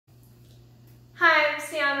Hi, I'm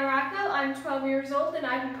Ciana Ruocco. I'm 12 years old and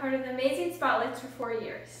I've been part of the Amazing Spotlights for 4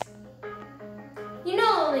 years. You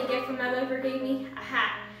know the only gift my mother ever gave me? A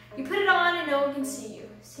hat. You put it on and no one can see you.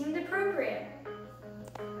 Seemed appropriate.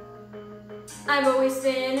 I've always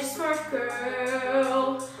been a smart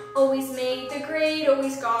girl, always made the grade,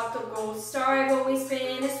 always got the gold star. I've always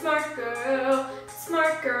been a smart girl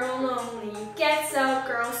lonely gets out,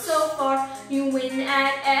 girl. So far, you win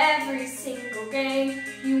at every single game.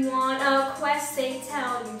 You want a quest, they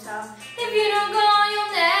tell you tough. If you don't go,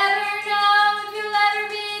 you'll never know if you'll ever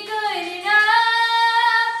be good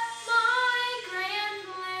enough. My grand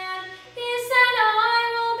plan is that I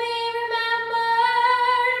will be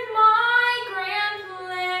remembered. My grand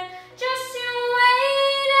plan, just you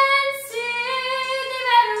wait and see. They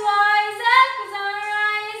better wise up, 'cause I'll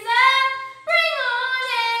rise up. Bring on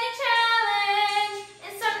any challenge,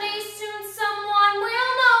 and someday soon someone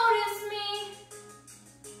will notice me.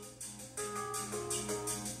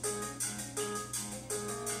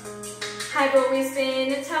 I've always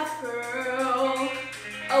been a tough girl,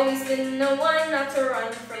 always been the one not to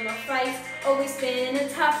run from a fight. Always been a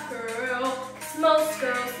tough girl, 'cause most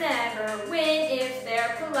girls never win if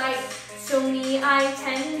they're polite. So me, I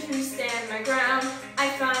tend to stand my ground. I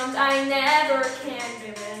found I never can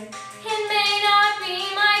give in. It may not be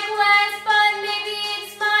my quest, but maybe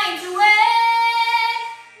it's mine to win.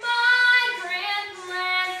 My grand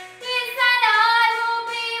plan is that I will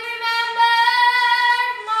be remembered.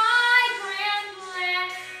 My grand plan,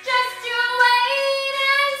 just you wait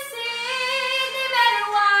and see. They better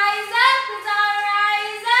wise up, 'cause I'll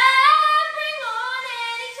rise up. Bring on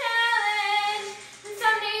any challenge, and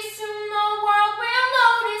someday soon the world will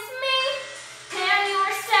notice me. And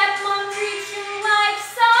your stepmom treats you like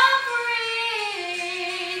some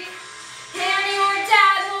freak, and your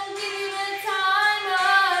dad won't give you the time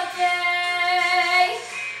of day,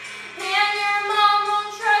 and your mom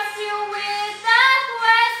won't trust you with that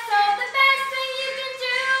quest. So the best thing you can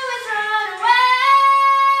do is run away.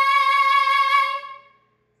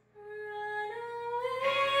 Run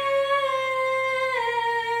away.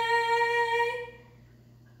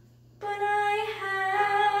 But I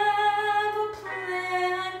have a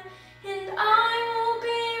plan, and I will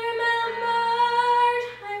be remembered.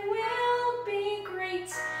 I will be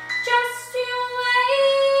great. Just you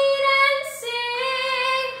wait and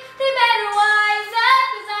see. They better wise up,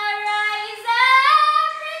 'cause I rise up.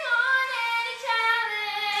 Bring on any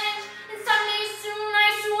challenge, and someday soon I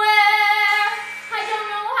swear. I don't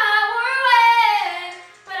know how or when,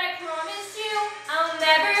 but I promise you I'll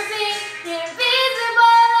never be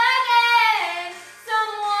invisible again.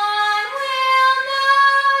 Someone will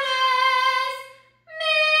notice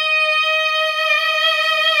me.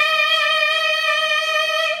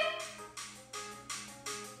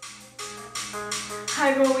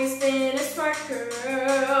 I've always been a smart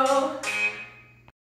girl,